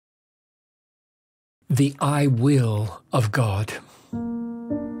The I will of God.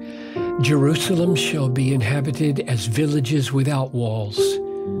 Jerusalem shall be inhabited as villages without walls,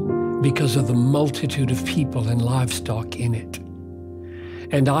 because of the multitude of people and livestock in it.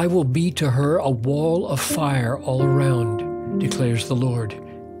 And I will be to her a wall of fire all around, declares the Lord,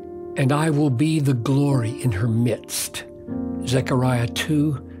 and I will be the glory in her midst. Zechariah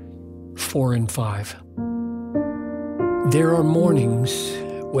 2:4 and 5. There are mornings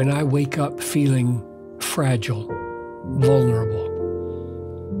when I wake up feeling fragile, vulnerable.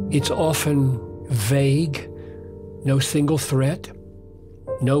 It's often vague, no single threat,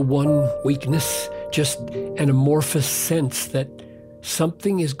 no one weakness, just an amorphous sense that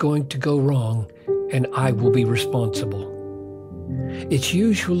something is going to go wrong and I will be responsible. It's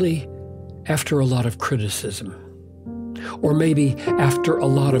usually after a lot of criticism, or maybe after a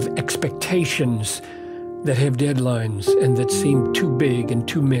lot of expectations that have deadlines and that seem too big and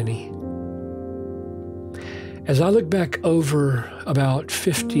too many. As I look back over about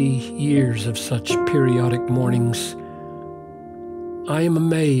 50 years of such periodic mornings, I am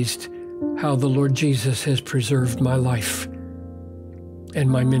amazed how the Lord Jesus has preserved my life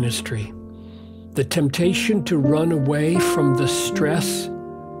and my ministry. The temptation to run away from the stress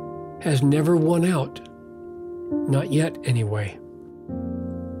has never won out. Not yet, anyway.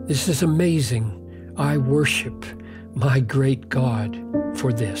 This is amazing. I worship my great God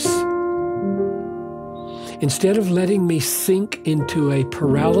for this. Instead of letting me sink into a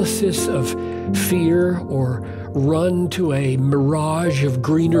paralysis of fear or run to a mirage of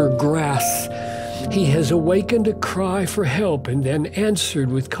greener grass, He has awakened a cry for help and then answered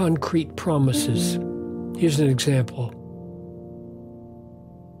with concrete promises. Here's an example.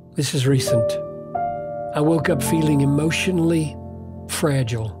 This is recent. I woke up feeling emotionally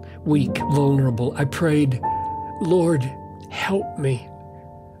fragile, weak, vulnerable. I prayed, Lord, help me.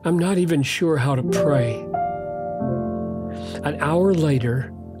 I'm not even sure how to pray. An hour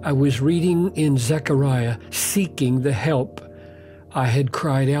later, I was reading in Zechariah, seeking the help I had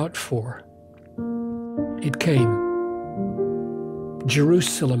cried out for. It came.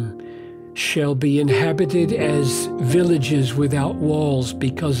 Jerusalem shall be inhabited as villages without walls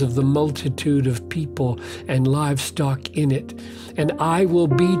because of the multitude of people and livestock in it. And I will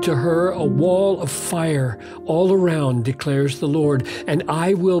be to her a wall of fire all around, declares the Lord, and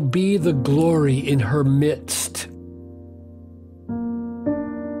I will be the glory in her midst.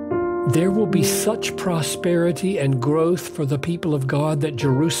 There will be such prosperity and growth for the people of God that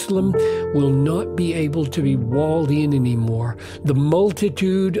Jerusalem will not be able to be walled in anymore. The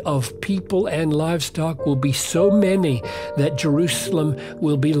multitude of people and livestock will be so many that Jerusalem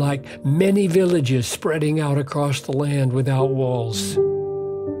will be like many villages spreading out across the land without walls.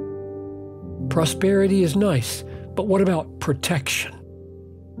 Prosperity is nice, but what about protection?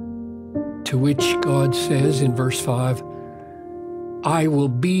 To which God says in verse 5, I will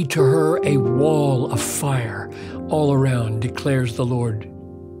be to her a wall of fire all around, declares the Lord.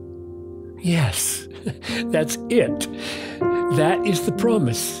 Yes, that's it. That is the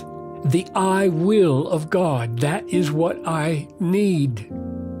promise. The I will of God. That is what I need.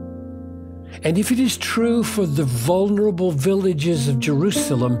 And if it is true for the vulnerable villages of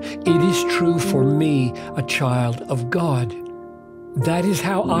Jerusalem, it is true for me, a child of God. That is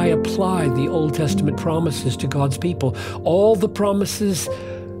how I apply the Old Testament promises to God's people. All the promises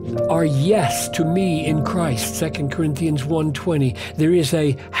are yes to me in Christ, 2 Corinthians 1:20. There is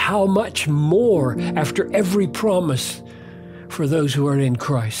a how much more after every promise for those who are in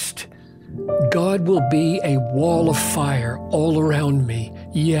Christ. God will be a wall of fire all around me.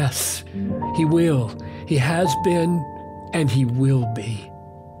 Yes, He will. He has been, and He will be.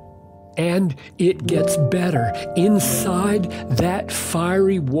 And it gets better. Inside that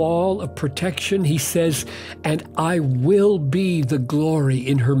fiery wall of protection, He says, and I will be the glory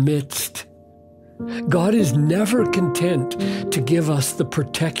in her midst. God is never content to give us the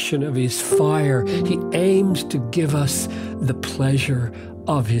protection of His fire. He aims to give us the pleasure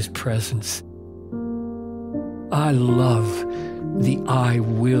of His presence. I love the I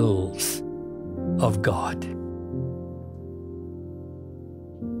wills of God.